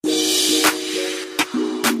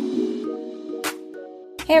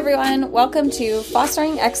Hey everyone, welcome to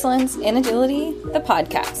Fostering Excellence in Agility, the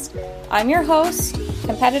podcast. I'm your host,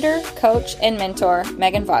 competitor, coach, and mentor,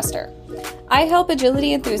 Megan Foster. I help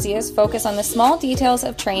agility enthusiasts focus on the small details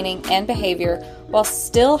of training and behavior while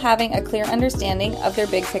still having a clear understanding of their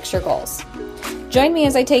big picture goals. Join me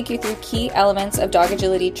as I take you through key elements of dog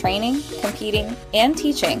agility training, competing, and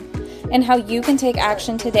teaching, and how you can take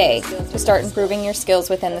action today to start improving your skills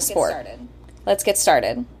within the sport. Let's get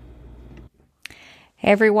started.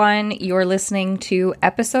 Hey everyone, you're listening to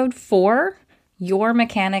episode 4, Your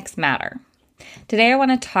Mechanics Matter. Today I want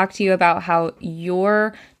to talk to you about how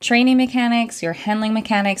your training mechanics, your handling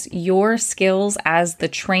mechanics, your skills as the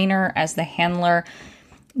trainer, as the handler,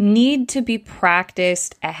 need to be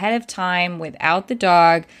practiced ahead of time without the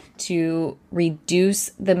dog to reduce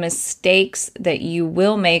the mistakes that you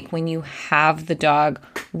will make when you have the dog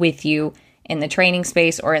with you in the training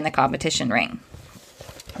space or in the competition ring.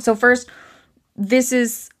 So first, this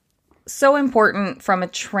is so important from a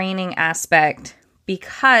training aspect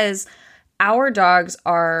because our dogs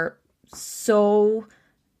are so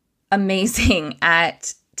amazing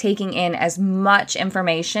at taking in as much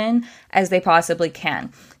information as they possibly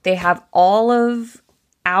can. They have all of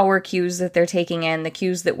our cues that they're taking in, the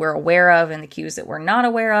cues that we're aware of and the cues that we're not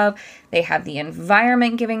aware of. They have the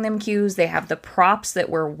environment giving them cues. They have the props that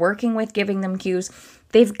we're working with giving them cues.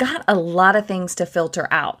 They've got a lot of things to filter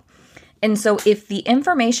out. And so if the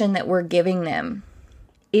information that we're giving them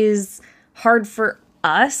is hard for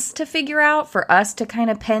us to figure out, for us to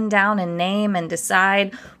kind of pen down and name and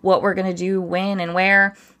decide what we're going to do, when and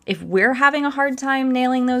where, if we're having a hard time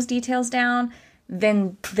nailing those details down,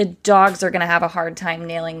 then the dogs are going to have a hard time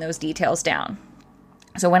nailing those details down.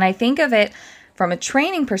 So when I think of it from a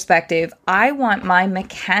training perspective, I want my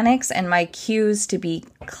mechanics and my cues to be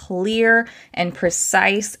clear and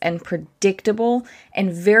precise and predictable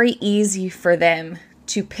and very easy for them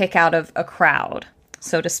to pick out of a crowd,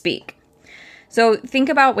 so to speak. So think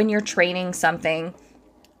about when you're training something,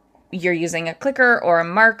 you're using a clicker or a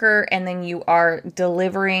marker, and then you are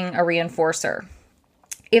delivering a reinforcer.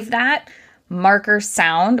 If that marker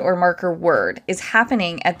sound or marker word is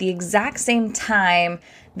happening at the exact same time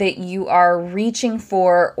that you are reaching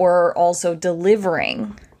for or also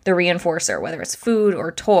delivering the reinforcer, whether it's food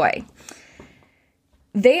or toy,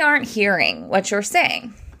 they aren't hearing what you're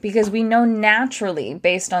saying because we know naturally,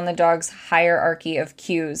 based on the dog's hierarchy of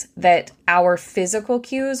cues, that our physical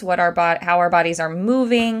cues, how our bodies are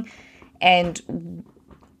moving and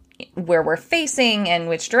where we're facing and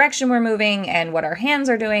which direction we're moving and what our hands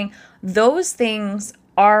are doing, those things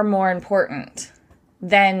are more important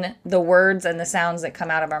than the words and the sounds that come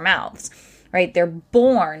out of our mouths, right? They're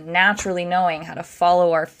born naturally knowing how to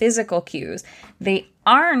follow our physical cues. They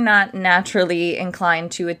are not naturally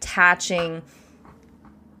inclined to attaching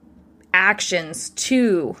actions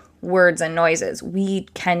to words and noises. We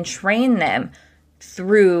can train them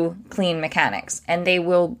through clean mechanics, and they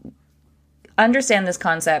will understand this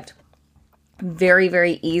concept very,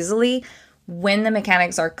 very easily when the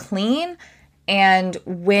mechanics are clean and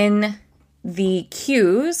when the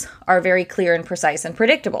cues are very clear and precise and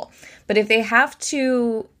predictable. But if they have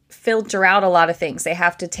to filter out a lot of things, they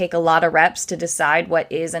have to take a lot of reps to decide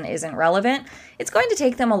what is and isn't relevant, it's going to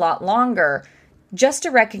take them a lot longer just to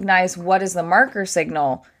recognize what is the marker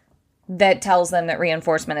signal that tells them that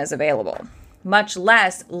reinforcement is available, much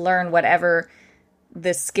less learn whatever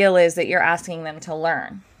the skill is that you're asking them to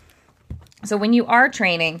learn. So when you are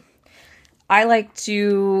training, I like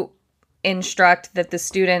to instruct that the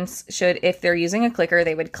students should, if they're using a clicker,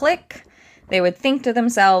 they would click, they would think to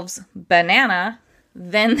themselves, banana,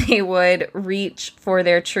 then they would reach for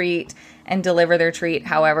their treat and deliver their treat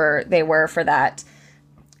however they were for that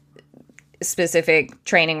specific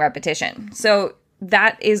training repetition. So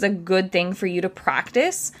that is a good thing for you to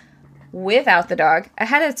practice without the dog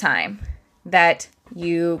ahead of time, that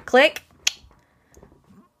you click,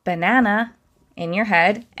 banana, in your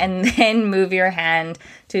head, and then move your hand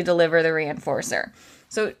to deliver the reinforcer.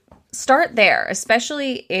 So start there,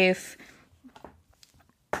 especially if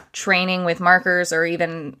training with markers or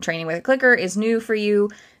even training with a clicker is new for you.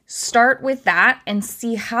 Start with that and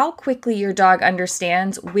see how quickly your dog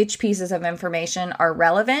understands which pieces of information are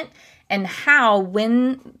relevant and how,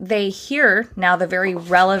 when they hear now the very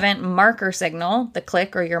relevant marker signal, the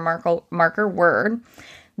click or your marker word,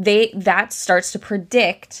 that starts to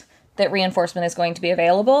predict that reinforcement is going to be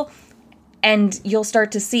available, and you'll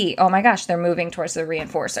start to see, oh my gosh, they're moving towards the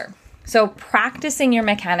reinforcer. So practicing your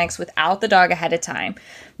mechanics without the dog ahead of time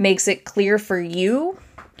makes it clear for you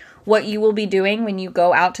what you will be doing when you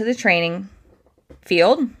go out to the training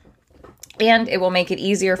field And it will make it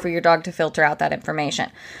easier for your dog to filter out that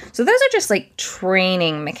information. So those are just like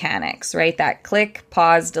training mechanics, right? That click,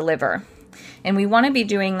 pause, deliver. And we want to be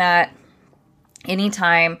doing that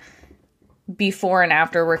anytime before and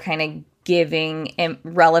after we're kind of giving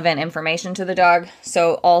relevant information to the dog.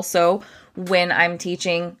 So also when I'm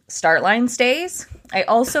teaching start line stays, I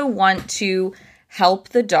also want to help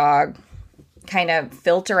the dog kind of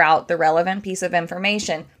filter out the relevant piece of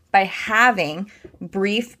information by having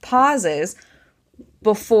brief pauses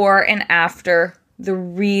before and after the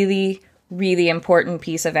really, really important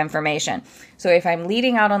piece of information. So if I'm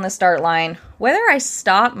leading out on the start line, whether I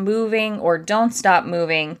stop moving or don't stop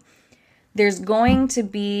moving, there's going to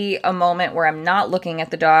be a moment where I'm not looking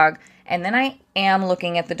at the dog, and then I am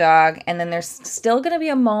looking at the dog, and then there's still going to be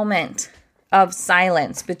a moment of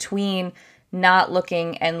silence between not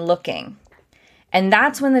looking and looking. And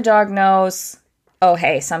that's when the dog knows, oh,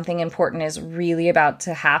 hey, something important is really about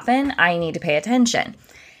to happen. I need to pay attention.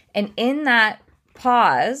 And in that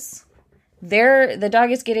pause, the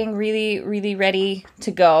dog is getting really, really ready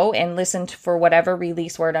to go and listen for whatever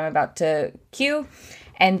release word I'm about to cue.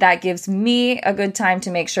 And that gives me a good time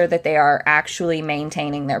to make sure that they are actually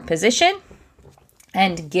maintaining their position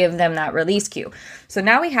and give them that release cue. So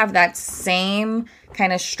now we have that same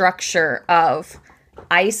kind of structure of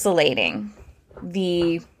isolating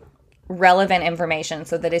the relevant information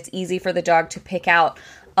so that it's easy for the dog to pick out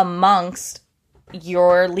amongst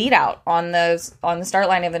your lead out on the start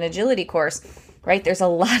line of an agility course, right? There's a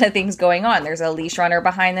lot of things going on. There's a leash runner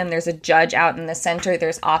behind them. There's a judge out in the center.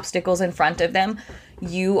 There's obstacles in front of them.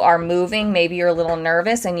 You are moving. Maybe you're a little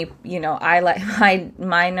nervous, and I like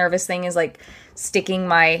my nervous thing is like sticking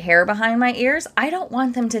my hair behind my ears. I don't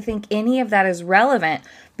want them to think any of that is relevant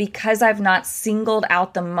because I've not singled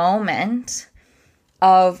out the moment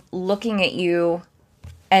of looking at you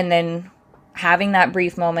and then having that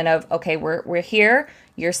brief moment of, okay, we're here,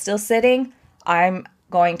 you're still sitting, I'm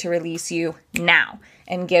going to release you now,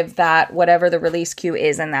 and give that whatever the release cue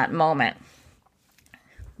is in that moment.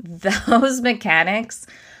 Those mechanics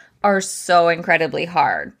are so incredibly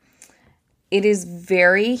hard. It is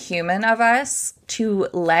very human of us to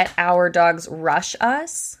let our dogs rush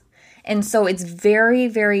us. And so it's very,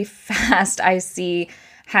 very fast I see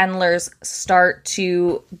handlers start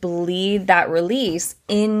to bleed that release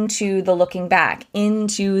into the looking back,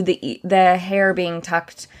 into the hair being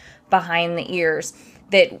tucked behind the ears,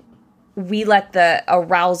 that we let the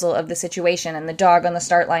arousal of the situation and the dog on the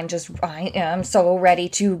start line just, I am so ready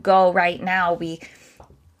to go right now. We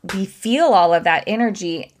feel all of that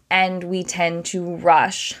energy and we tend to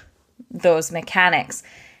rush those mechanics.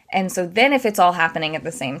 And so then if it's all happening at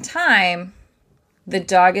the same time, the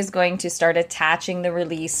dog is going to start attaching the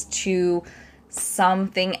release to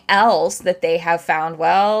something else that they have found,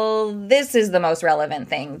 well, this is the most relevant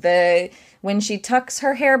thing. When she tucks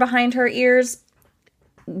her hair behind her ears,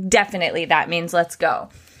 definitely that means let's go.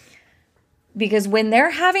 Because when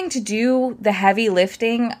they're having to do the heavy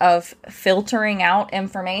lifting of filtering out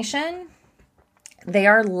information, they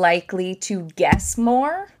are likely to guess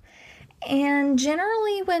more. And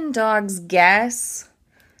generally when dogs guess,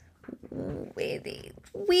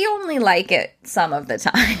 we only like it some of the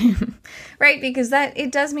time, right? Because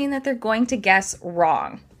it does mean that they're going to guess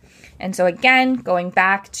wrong. And so again, going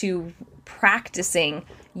back to practicing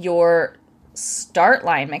your start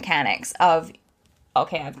line mechanics of,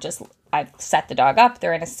 okay, I've set the dog up,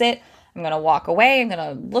 they're in a sit, I'm going to walk away, I'm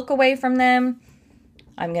going to look away from them,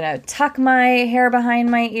 I'm going to tuck my hair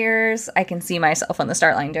behind my ears. I can see myself on the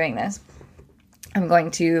start line doing this. I'm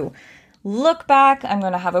going to look back, I'm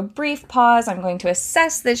going to have a brief pause, I'm going to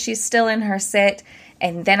assess that she's still in her sit,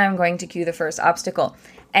 and then I'm going to cue the first obstacle.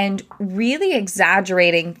 And really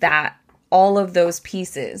exaggerating that, all of those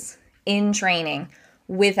pieces in training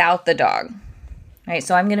without the dog, right?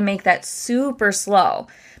 So I'm going to make that super slow.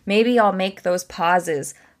 Maybe I'll make those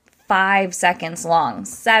pauses 5 seconds long,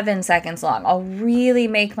 7 seconds long. I'll really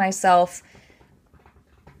make myself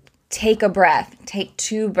take a breath, take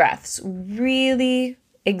 2 breaths, really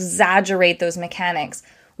exaggerate those mechanics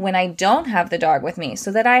when I don't have the dog with me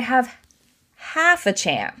so that I have half a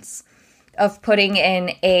chance of putting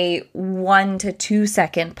in a 1 to 2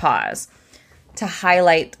 second pause to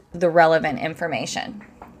highlight the relevant information.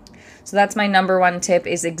 So that's my number one tip,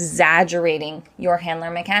 is exaggerating your handler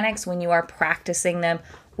mechanics when you are practicing them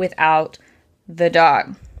without the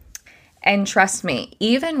dog. And trust me,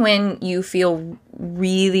 even when you feel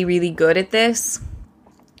really, really good at this,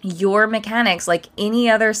 your mechanics, like any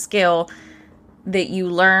other skill that you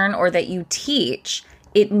learn or that you teach,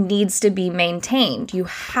 it needs to be maintained. You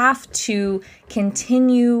have to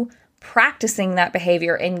continue practicing that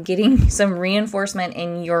behavior and getting some reinforcement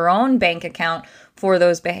in your own bank account for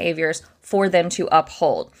those behaviors for them to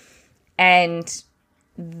uphold. And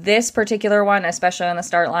this particular one, especially on the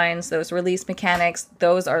start lines, those release mechanics,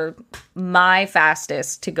 those are my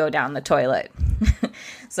fastest to go down the toilet.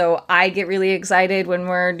 So I get really excited when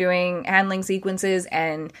we're doing handling sequences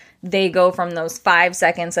and they go from those 5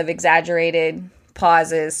 seconds of exaggerated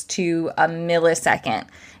pauses to a millisecond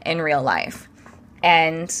in real life.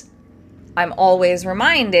 And I'm always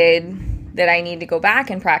reminded that I need to go back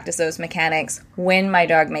and practice those mechanics when my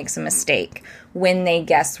dog makes a mistake, when they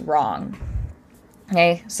guess wrong.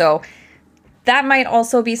 Okay, so that might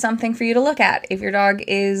also be something for you to look at. If your dog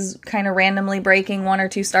is kind of randomly breaking 1 or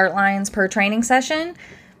 2 start lines per training session,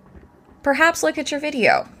 perhaps look at your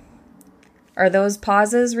video. Are those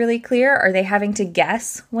pauses really clear? Are they having to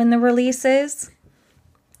guess when the release is?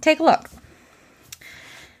 Take a look.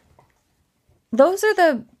 Those are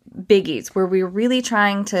the biggies where we're really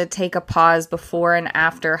trying to take a pause before and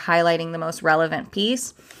after highlighting the most relevant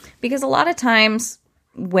piece. Because a lot of times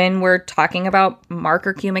when we're talking about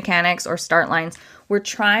marker cue mechanics or start lines, we're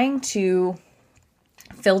trying to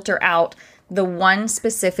filter out the one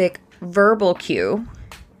specific verbal cue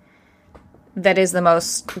that is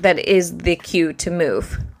the cue to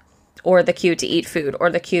move, or the cue to eat food, or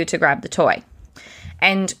the cue to grab the toy.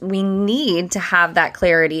 And we need to have that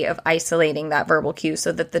clarity of isolating that verbal cue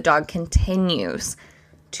so that the dog continues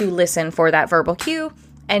to listen for that verbal cue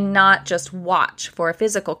and not just watch for a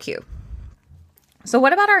physical cue. So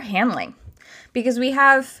what about our handling? Because we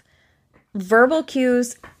have verbal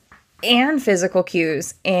cues and physical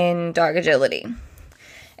cues in dog agility.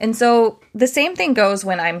 And so the same thing goes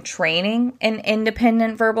when I'm training an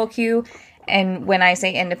independent verbal cue. And when I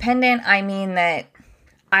say independent, I mean that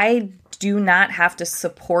I do not have to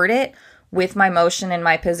support it with my motion and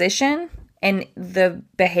my position, and the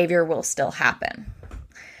behavior will still happen.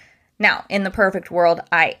 Now, in the perfect world,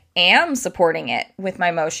 I am supporting it with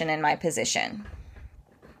my motion and my position.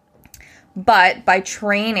 But by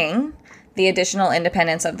training the additional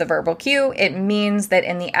independence of the verbal cue, it means that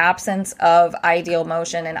in the absence of ideal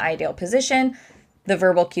motion and ideal position, the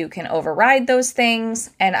verbal cue can override those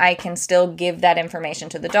things, and I can still give that information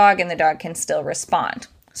to the dog, and the dog can still respond.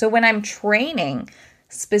 So when I'm training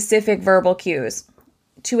specific verbal cues,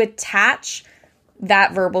 to attach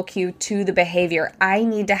that verbal cue to the behavior, I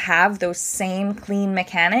need to have those same clean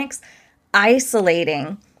mechanics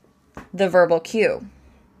isolating the verbal cue.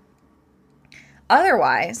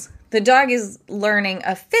 Otherwise, the dog is learning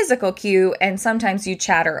a physical cue and sometimes you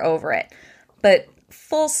chatter over it. But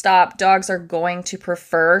full stop, dogs are going to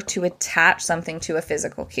prefer to attach something to a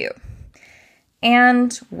physical cue.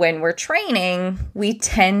 And when we're training, we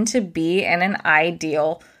tend to be in an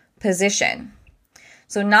ideal position.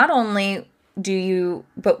 So not only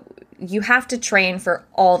but you have to train for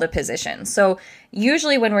all the positions. So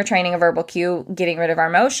usually when we're training a verbal cue, getting rid of our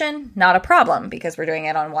motion, not a problem because we're doing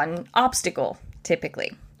it on one obstacle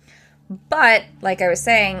typically. But like I was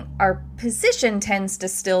saying, our position tends to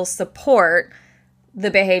still support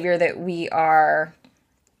the behavior that we are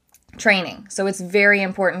training. So it's very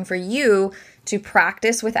important for you to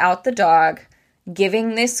practice without the dog,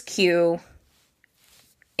 giving this cue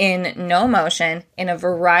in no motion in a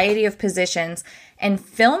variety of positions and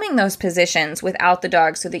filming those positions without the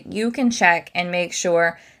dog so that you can check and make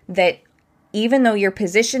sure that even though your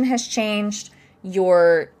position has changed,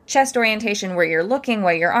 your chest orientation, where you're looking,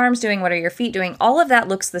 what are your arms doing, what are your feet doing, all of that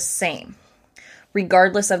looks the same,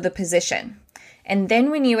 regardless of the position. And then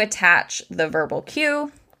when you attach the verbal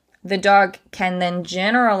cue, the dog can then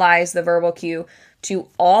generalize the verbal cue to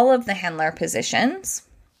all of the handler positions.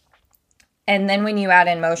 And then when you add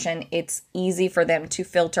in motion, it's easy for them to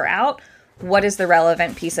filter out what is the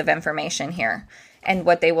relevant piece of information here. And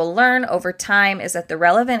what they will learn over time is that the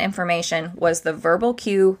relevant information was the verbal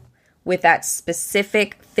cue with that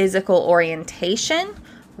specific physical orientation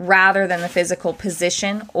rather than the physical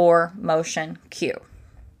position or motion cue.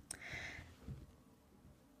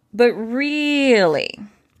 But really,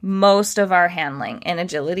 most of our handling and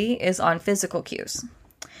agility is on physical cues.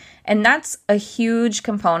 And that's a huge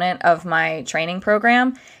component of my training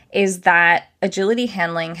program, is that agility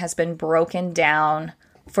handling has been broken down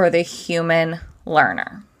for the human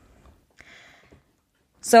learner.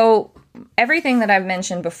 So everything that I've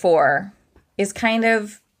mentioned before is kind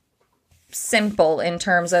of simple in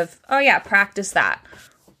terms of, oh yeah, practice that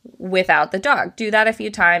without the dog. Do that a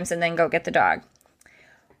few times and then go get the dog.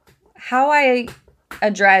 How I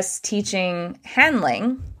address teaching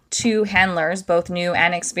handling to handlers, both new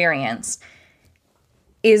and experienced,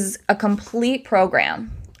 is a complete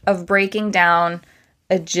program of breaking down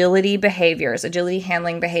agility behaviors, agility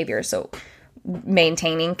handling behaviors. So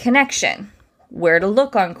maintaining connection, where to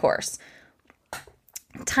look on course,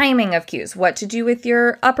 timing of cues, what to do with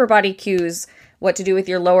your upper body cues, what to do with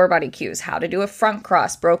your lower body cues, how to do a front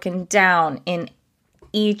cross broken down in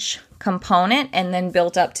each component and then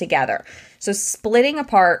built up together. So splitting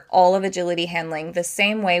apart all of agility handling the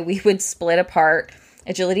same way we would split apart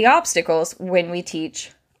agility obstacles when we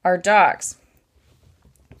teach our dogs.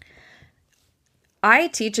 I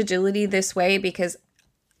teach agility this way because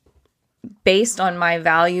based on my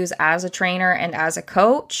values as a trainer and as a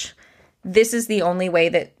coach, this is the only way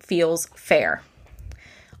that feels fair.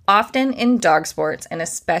 Often in dog sports, and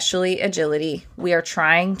especially agility, we are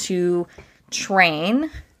trying to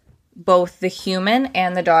train both the human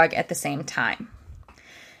and the dog at the same time.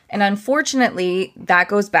 And unfortunately, that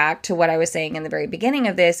goes back to what I was saying in the very beginning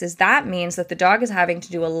of this, is that means that the dog is having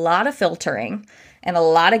to do a lot of filtering and a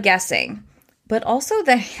lot of guessing, but also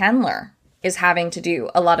the handler is having to do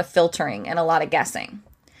a lot of filtering and a lot of guessing.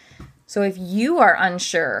 So if you are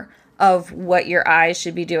unsure of what your eyes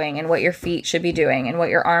should be doing and what your feet should be doing and what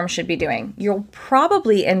your arms should be doing, you'll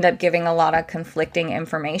probably end up giving a lot of conflicting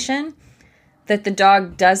information that the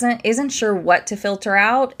dog isn't sure what to filter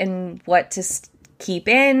out and what to keep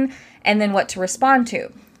in and then what to respond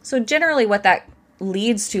to. So generally what that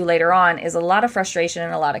leads to later on is a lot of frustration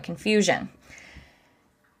and a lot of confusion.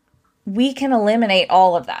 We can eliminate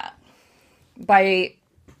all of that by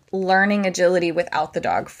learning agility without the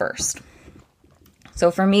dog first.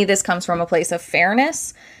 So for me, this comes from a place of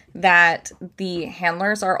fairness, that the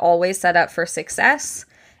handlers are always set up for success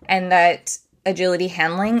and that agility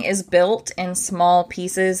handling is built in small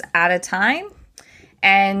pieces at a time.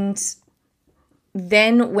 And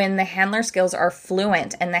then when the handler skills are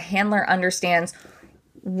fluent and the handler understands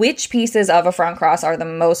which pieces of a front cross are the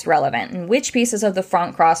most relevant and which pieces of the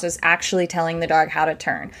front cross is actually telling the dog how to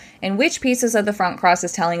turn and which pieces of the front cross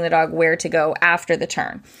is telling the dog where to go after the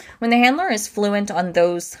turn. When the handler is fluent on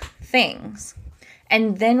those things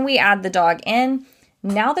and then we add the dog in,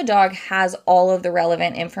 now the dog has all of the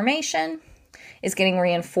relevant information, is getting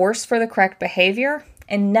reinforced for the correct behavior,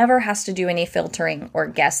 and never has to do any filtering or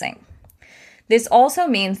guessing. This also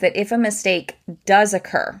means that if a mistake does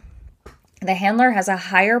occur, the handler has a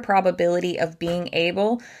higher probability of being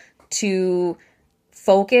able to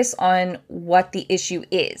focus on what the issue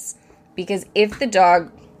is. Because if the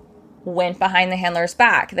dog went behind the handler's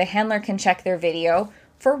back, the handler can check their video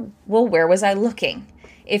for, well, where was I looking?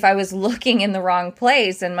 If I was looking in the wrong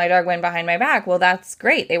place and my dog went behind my back, well, that's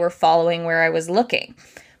great. They were following where I was looking.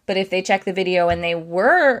 But if they check the video and they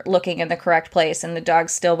were looking in the correct place and the dog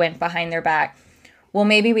still went behind their back, well,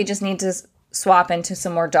 maybe we just need to swap into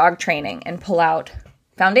some more dog training and pull out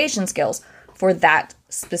foundation skills for that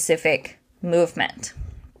specific movement.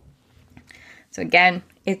 So again,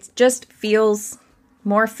 it just feels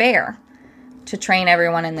more fair to train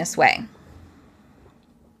everyone in this way.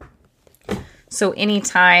 So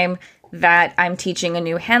anytime that I'm teaching a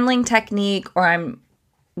new handling technique or I'm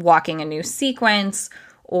walking a new sequence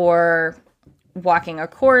or walking a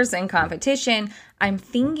course in competition, I'm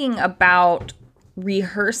thinking about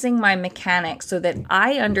rehearsing my mechanics so that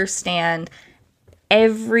I understand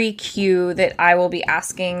every cue that I will be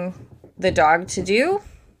asking the dog to do,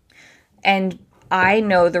 and I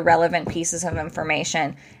know the relevant pieces of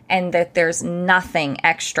information and that there's nothing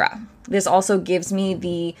extra. This also gives me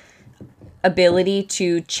the ability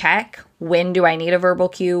to check, when do I need a verbal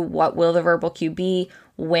cue, what will the verbal cue be,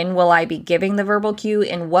 when will I be giving the verbal cue,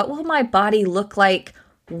 and what will my body look like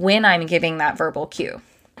when I'm giving that verbal cue.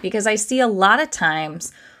 Because I see a lot of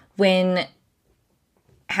times when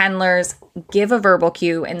handlers give a verbal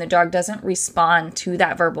cue and the dog doesn't respond to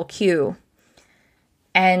that verbal cue,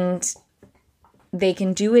 and they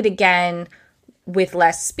can do it again with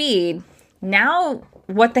less speed. Now,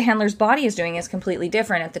 what the handler's body is doing is completely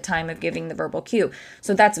different at the time of giving the verbal cue.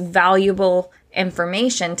 So that's valuable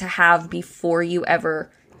information to have before you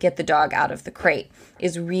ever get the dog out of the crate,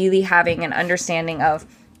 is really having an understanding of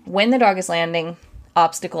when the dog is landing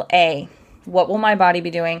obstacle A, what will my body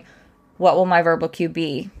be doing? What will my verbal cue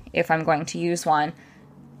be if I'm going to use one?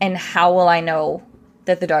 And how will I know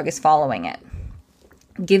that the dog is following it?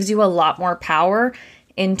 Gives you a lot more power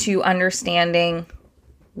into understanding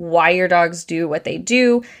why your dogs do what they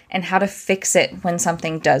do and how to fix it when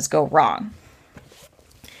something does go wrong.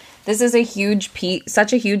 This is a huge piece,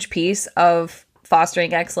 such a huge piece of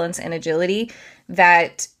fostering excellence and agility,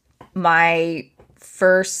 that my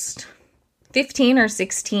first 15 or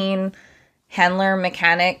 16 handler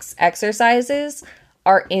mechanics exercises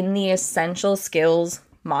are in the essential skills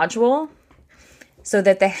module. so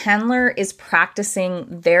that the handler is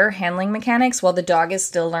practicing their handling mechanics while the dog is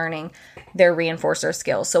still learning their reinforcer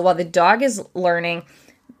skills. So while the dog is learning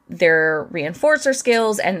their reinforcer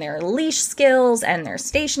skills and their leash skills and their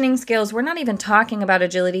stationing skills, we're not even talking about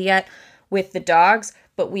agility yet with the dogs,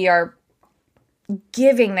 but we are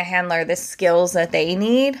giving the handler the skills that they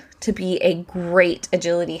need to be a great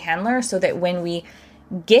agility handler, so that when we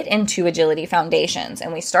get into agility foundations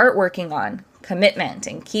and we start working on commitment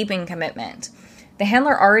and keeping commitment, the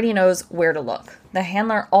handler already knows where to look. The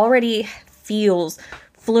handler already feels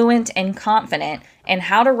fluent and confident in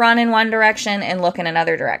how to run in one direction and look in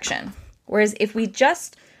another direction. Whereas if we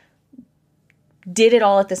just did it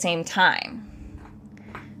all at the same time,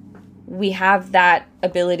 we have that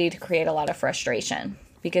ability to create a lot of frustration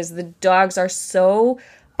because the dogs are so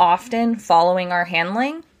often following our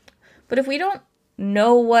handling. But if we don't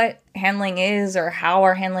know what handling is or how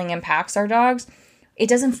our handling impacts our dogs, it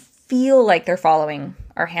doesn't feel like they're following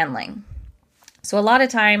our handling. So a lot of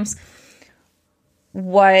times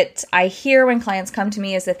what I hear when clients come to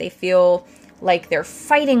me is that they feel like they're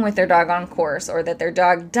fighting with their dog on course, or that their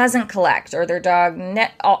dog doesn't collect, or their dog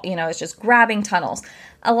is just grabbing tunnels.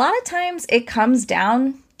 A lot of times it comes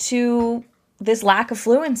down to this lack of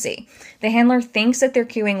fluency. The handler thinks that they're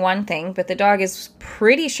cueing one thing, but the dog is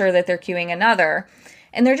pretty sure that they're cueing another,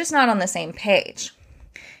 and they're just not on the same page.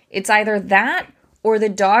 It's either that or the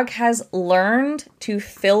dog has learned to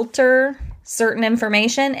filter certain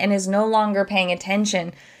information and is no longer paying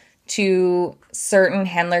attention to certain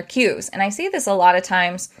handler cues. And I see this a lot of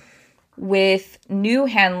times with new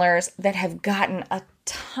handlers that have gotten a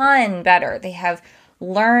ton better. They have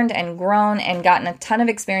learned and grown and gotten a ton of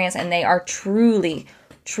experience, and they are truly,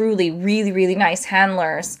 truly, really, really nice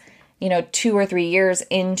handlers, 2 or 3 years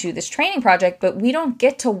into this training project, but we don't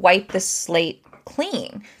get to wipe the slate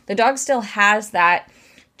clean. The dog still has that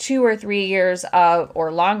 2 or 3 years of,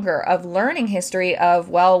 or longer, of learning history of,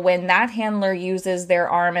 well, when that handler uses their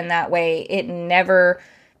arm in that way, it never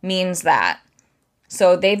means that.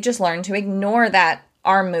 So they've just learned to ignore that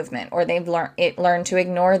arm movement, or they've learned to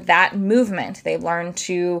ignore that movement. They've learned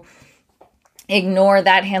to ignore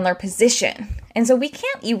that handler position. And so we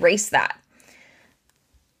can't erase that.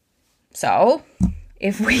 So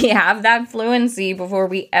if we have that fluency before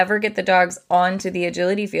we ever get the dogs onto the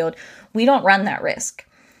agility field, we don't run that risk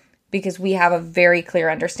because we have a very clear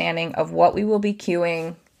understanding of what we will be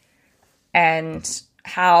cueing and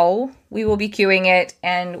how we will be cueing it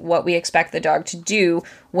and what we expect the dog to do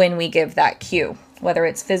when we give that cue, whether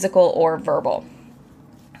it's physical or verbal.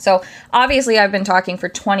 So obviously I've been talking for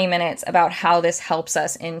 20 minutes about how this helps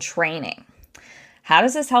us in training. How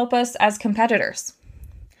does this help us as competitors?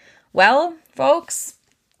 Well, folks,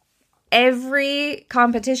 every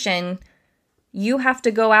competition, you have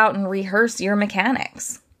to go out and rehearse your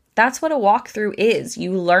mechanics. That's what a walkthrough is.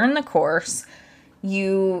 You learn the course,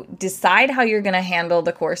 you decide how you're going to handle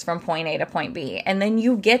the course from point A to point B, and then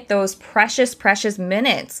you get those precious, precious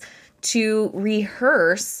minutes to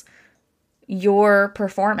rehearse your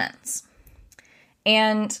performance.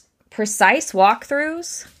 And precise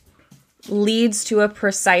walkthroughs leads to a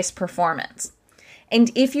precise performance.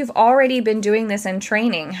 And if you've already been doing this in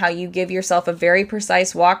training, how you give yourself a very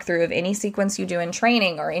precise walkthrough of any sequence you do in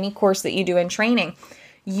training or any course that you do in training,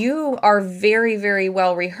 you are very, very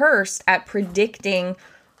well rehearsed at predicting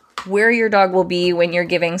where your dog will be when you're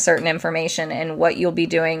giving certain information and what you'll be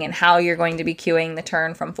doing and how you're going to be cueing the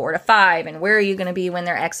turn from 4 to 5 and where are you going to be when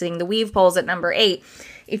they're exiting the weave poles at number 8.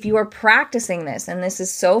 If you are practicing this, and this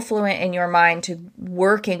is so fluent in your mind to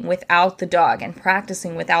working without the dog and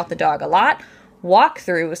practicing without the dog a lot,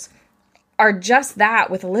 walkthroughs are just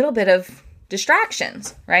that with a little bit of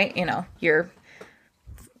distractions, right? Your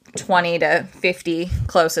 20 to 50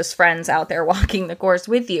 closest friends out there walking the course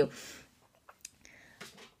with you.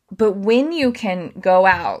 But when you can go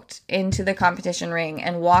out into the competition ring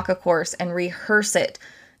and walk a course and rehearse it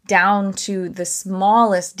down to the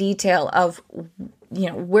smallest detail of,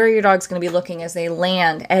 where your dog's going to be looking as they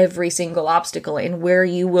land every single obstacle and where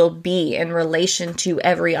you will be in relation to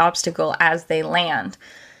every obstacle as they land,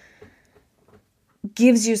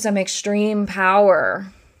 gives you some extreme power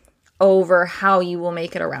over how you will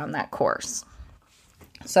make it around that course.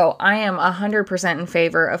 So I am 100% in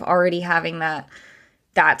favor of already having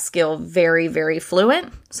that skill very, very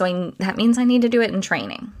fluent. So that means I need to do it in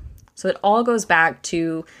training. So it all goes back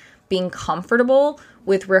to being comfortable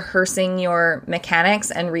with rehearsing your mechanics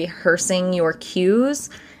and rehearsing your cues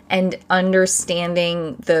and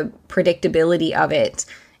understanding the predictability of it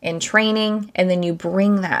in training. And then you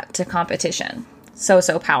bring that to competition. So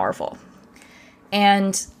powerful.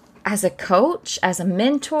 And as a coach, as a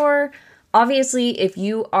mentor, Obviously, if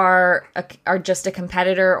you are just a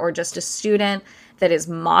competitor or just a student that is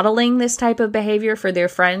modeling this type of behavior for their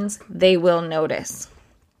friends, they will notice.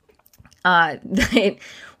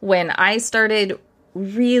 When I started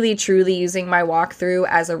really truly using my walkthrough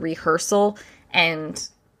as a rehearsal and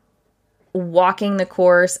walking the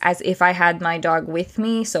course as if I had my dog with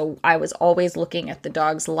me, so I was always looking at the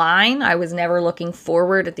dog's line. I was never looking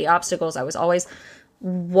forward at the obstacles. I was always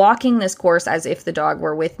walking this course as if the dog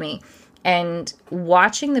were with me. And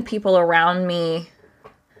watching the people around me,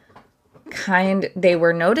 they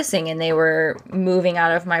were noticing and they were moving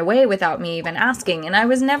out of my way without me even asking. And I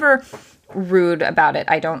was never rude about it,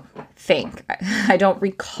 I don't think. I don't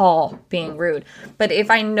recall being rude. But if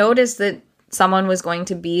I noticed that someone was going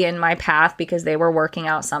to be in my path because they were working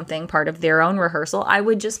out something, part of their own rehearsal, I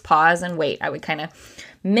would just pause and wait. I would kind of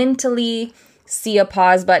mentally see a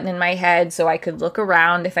pause button in my head so I could look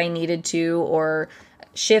around if I needed to, or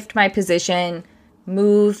shift my position,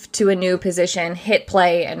 move to a new position, hit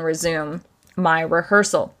play, and resume my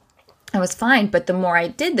rehearsal. I was fine, but the more I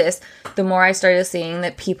did this, the more I started seeing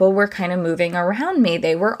that people were kind of moving around me.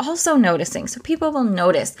 They were also noticing. So people will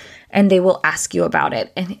notice and they will ask you about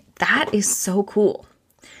it. And that is so cool.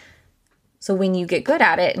 So when you get good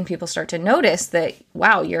at it and people start to notice that,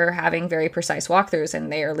 wow, you're having very precise walkthroughs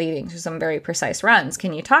and they are leading to some very precise runs,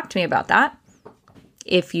 can you talk to me about that?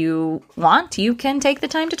 If you want, you can take the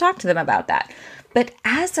time to talk to them about that. But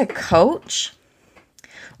as a coach,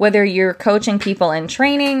 whether you're coaching people in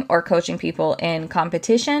training or coaching people in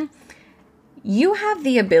competition, you have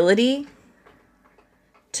the ability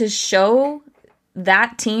to show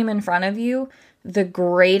that team in front of you the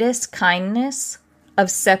greatest kindness of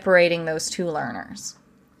separating those two learners.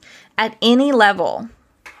 At any level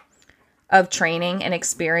of training and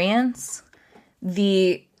experience,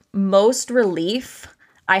 the most relief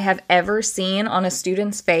I have ever seen on a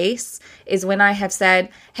student's face is when I have said,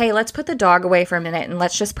 hey, let's put the dog away for a minute and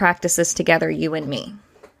let's just practice this together, you and me.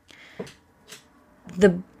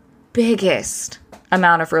 The biggest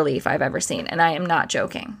amount of relief I've ever seen, and I am not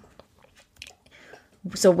joking.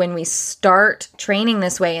 So when we start training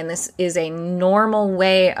this way, and this is a normal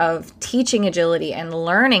way of teaching agility and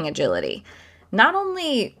learning agility, not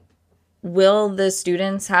only will the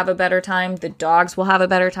students have a better time, the dogs will have a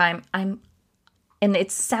better time. And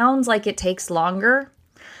it sounds like it takes longer,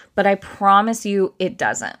 but I promise you it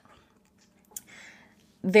doesn't.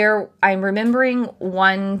 I'm remembering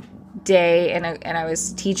one day and I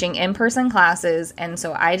was teaching in-person classes, and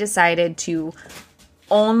so I decided to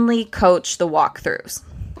only coach the walkthroughs.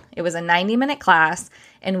 It was a 90-minute class,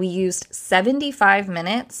 and we used 75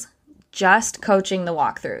 minutes just coaching the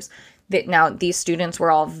walkthroughs. Now, these students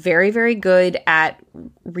were all very, very good at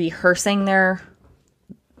rehearsing their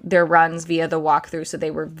runs via the walkthrough, so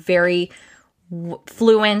they were very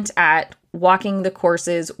fluent at walking the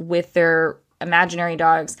courses with their imaginary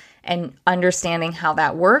dogs and understanding how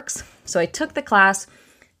that works. So I took the class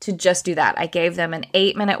to just do that. I gave them an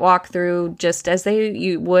 8-minute walkthrough, just as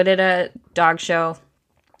you would at a dog show.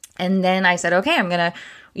 And then I said, okay,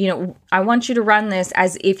 I want you to run this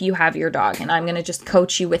as if you have your dog, and I'm going to just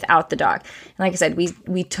coach you without the dog. And like I said,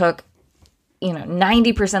 we took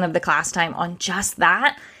 90% of the class time on just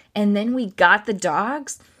that. And then we got the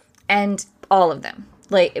dogs, and all of them,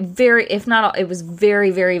 if not all, it was very,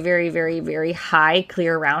 very, very, very, very high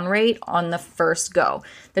clear round rate on the first go.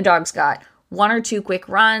 The dogs got 1 or 2 quick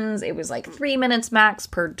runs. It was like 3 minutes max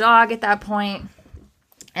per dog at that point.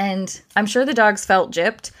 And I'm sure the dogs felt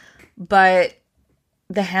gypped, but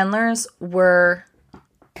the handlers were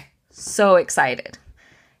so excited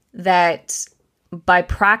that by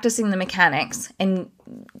practicing the mechanics and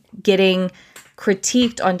getting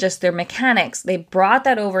critiqued on just their mechanics, they brought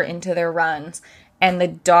that over into their runs, and the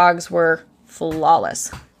dogs were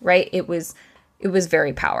flawless, right? It was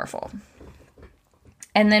very powerful.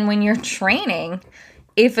 And then when you're training,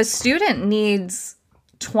 if a student needs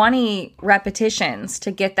 20 repetitions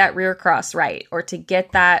to get that rear cross right or to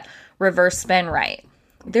get that reverse spin right,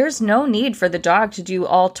 there's no need for the dog to do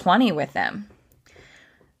all 20 with them.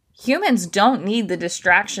 Humans don't need the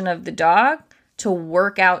distraction of the dog to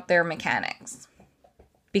work out their mechanics,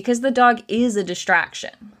 because the dog is a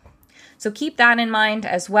distraction. So keep that in mind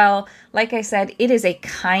as well. Like I said, it is a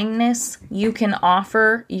kindness you can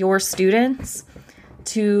offer your students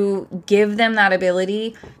to give them that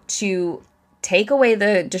ability to take away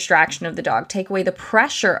the distraction of the dog, take away the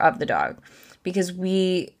pressure of the dog, because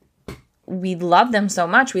we love them so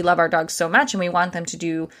much. We love our dogs so much, and we want them to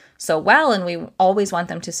do so well, and we always want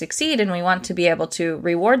them to succeed, and we want to be able to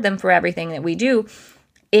reward them for everything that we do.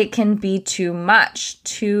 It can be too much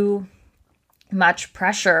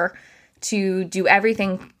pressure to do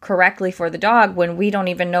everything correctly for the dog when we don't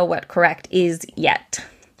even know what correct is yet.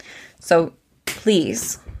 So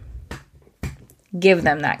please give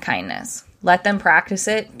them that kindness. Let them practice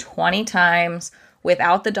it 20 times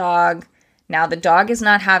without the dog. Now, the dog is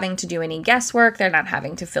not having to do any guesswork. They're not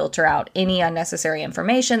having to filter out any unnecessary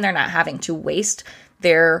information. They're not having to waste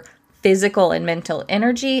their physical and mental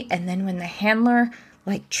energy. And then when the handler,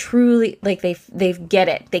 truly, they get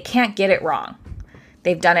it. They can't get it wrong.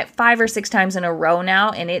 They've done it 5 or 6 times in a row now,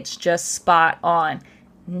 and it's just spot on.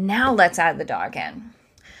 Now let's add the dog in.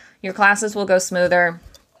 Your classes will go smoother.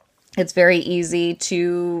 It's very easy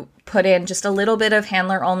to put in just a little bit of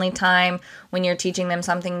handler-only time when you're teaching them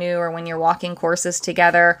something new or when you're walking courses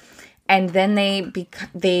together. And then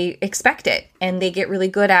they expect it and they get really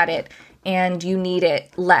good at it, and you need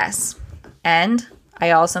it less. And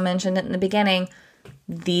I also mentioned it in the beginning,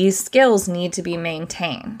 these skills need to be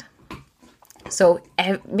maintained. So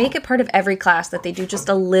make it part of every class that they do just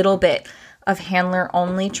a little bit of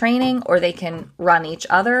handler-only training, or they can run each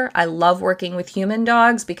other. I love working with human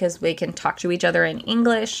dogs because they can talk to each other in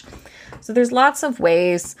English. So there's lots of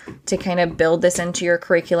ways to kind of build this into your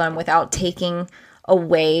curriculum without taking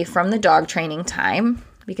away from the dog training time,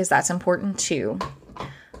 because that's important too.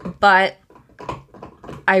 But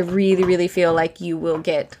I really, really feel like you will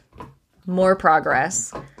get more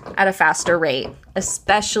progress at a faster rate,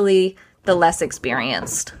 especially the less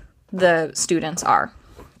experienced the students are.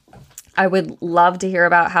 I would love to hear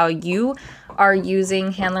about how you are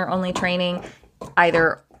using handler-only training,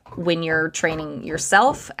 either when you're training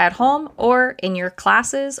yourself at home or in your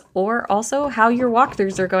classes, or also how your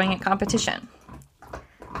walkthroughs are going at competition.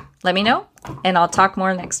 Let me know, and I'll talk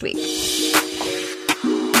more next week.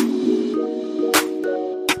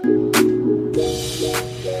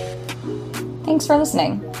 Thanks for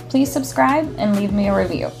listening. Please subscribe and leave me a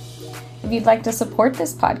review. If you'd like to support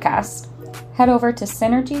this podcast, head over to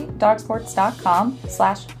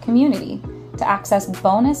synergydogsports.com/community to access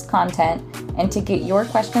bonus content and to get your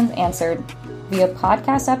questions answered via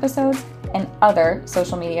podcast episodes and other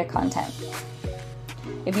social media content.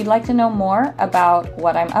 If you'd like to know more about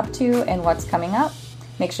what I'm up to and what's coming up,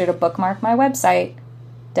 make sure to bookmark my website,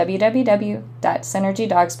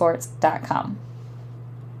 www.synergydogsports.com.